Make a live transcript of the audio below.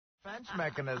Defense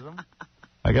mechanism.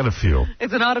 I got a few.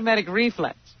 It's an automatic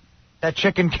reflex. That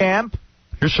chicken camp?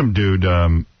 Here's some dude.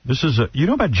 This is you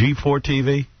know about G4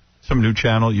 TV? Some new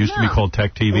channel. It used to be called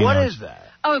Tech TV. What is that?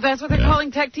 Oh, that's what they're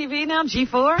calling Tech TV now?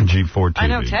 G4? G4 TV. I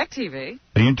know Tech TV.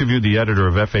 They interviewed the editor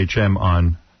of FHM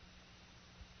on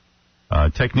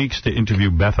techniques to interview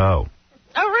Beth O.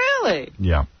 Oh, really?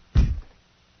 Yeah.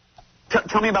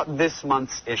 Tell me about this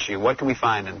month's issue. What can we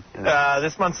find in this?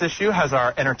 This month's issue has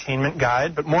our entertainment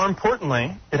guide, but more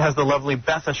importantly, it has the lovely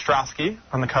Beth Ostrowski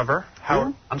on the cover.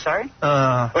 Who? I'm sorry?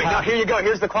 Wait, no, here you go.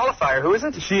 Here's the qualifier. Who is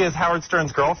it? She is Howard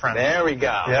Stern's girlfriend. There we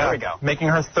go. Yeah. There we go. Making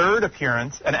her third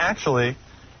appearance, and actually,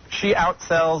 she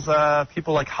outsells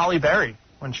people like Holly Berry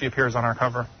when she appears on our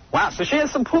cover. Wow, so she has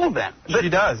some pull then. She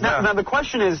does, Now, the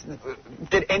question is,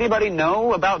 did anybody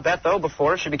know about Beth O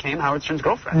before she became Howard Stern's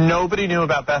girlfriend? Nobody knew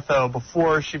about Beth O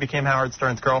before she became Howard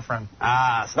Stern's girlfriend.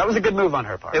 Ah, so that was a good move on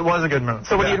her part. It was a good move.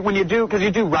 So when you do, because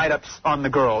you do write-ups on the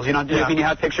girls, you know, when you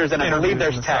have pictures, and I believe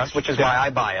there's text, which is why I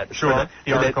buy it. Sure.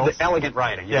 The elegant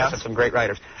writing. You guys have some great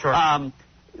writers. Sure.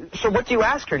 So what do you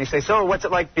ask her? Do you say, so what's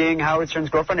it like being Howard Stern's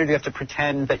girlfriend, or do you have to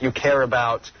pretend that you care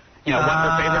about, you know, what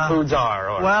her favorite foods are?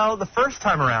 Or? Well, the first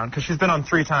time around, because she's been on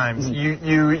 3 times,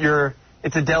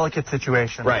 it's a delicate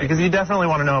situation. Right. Because you definitely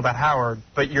want to know about Howard,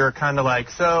 but you're kind of like,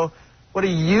 so what do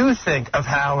you think of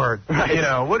Howard? Right. You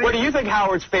know, what do you think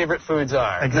Howard's favorite foods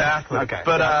are? Exactly. Okay.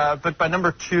 But by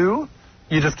number 2,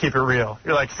 you just keep it real.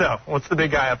 You're like, so what's the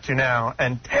big guy up to now?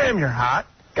 And damn, you're hot.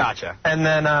 Gotcha. And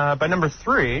then by number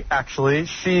 3, actually,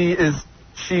 she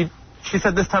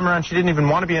said this time around she didn't even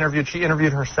want to be interviewed. She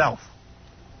interviewed herself.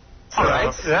 All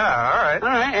right. Yeah, all right. All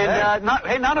right.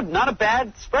 And not a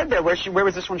bad spread there. Where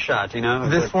was this one shot? Do you know?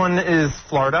 This one is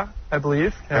Florida, I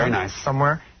believe. Very nice.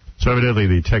 Somewhere. So evidently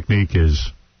the technique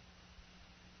is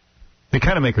they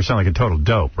kind of make her sound like a total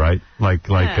dope, right?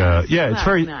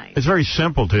 It's very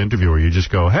simple to interview her. You just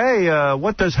go, hey,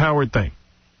 what does Howard think?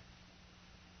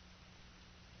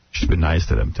 She's been nice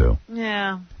to them, too.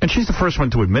 Yeah. And she's the first one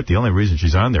to admit the only reason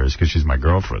she's on there is because she's my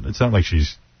girlfriend. It's not like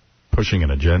she's pushing an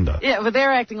agenda. Yeah, but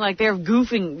they're acting like they're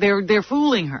goofing. They're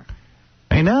fooling her.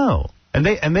 I know. And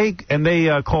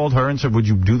they called her and said, would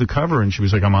you do the cover? And she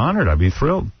was like, I'm honored. I'd be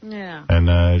thrilled. Yeah.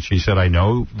 And she said, I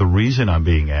know the reason I'm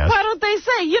being asked. Why don't they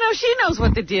say, she knows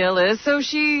what the deal is, so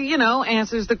she,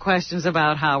 answers the questions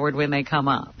about Howard when they come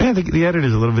up. Yeah, the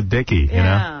editor's a little bit dicky, you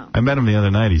know. I met him the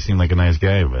other night. He seemed like a nice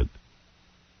guy, but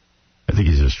I think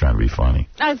he's just trying to be funny.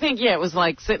 I think, it was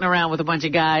like sitting around with a bunch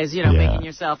of guys, making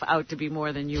yourself out to be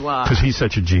more than you are. Because he's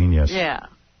such a genius. Yeah.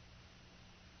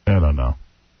 I don't know.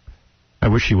 I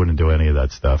wish she wouldn't do any of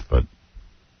that stuff, but...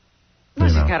 Well,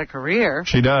 she's got a career.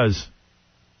 She does.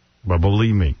 But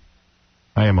believe me,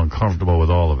 I am uncomfortable with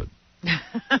all of it.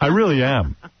 I really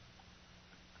am.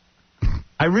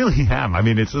 I really am. I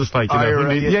mean, it's just like,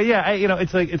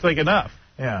 it's like enough.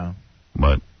 Yeah.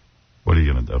 But what are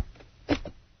you going to do?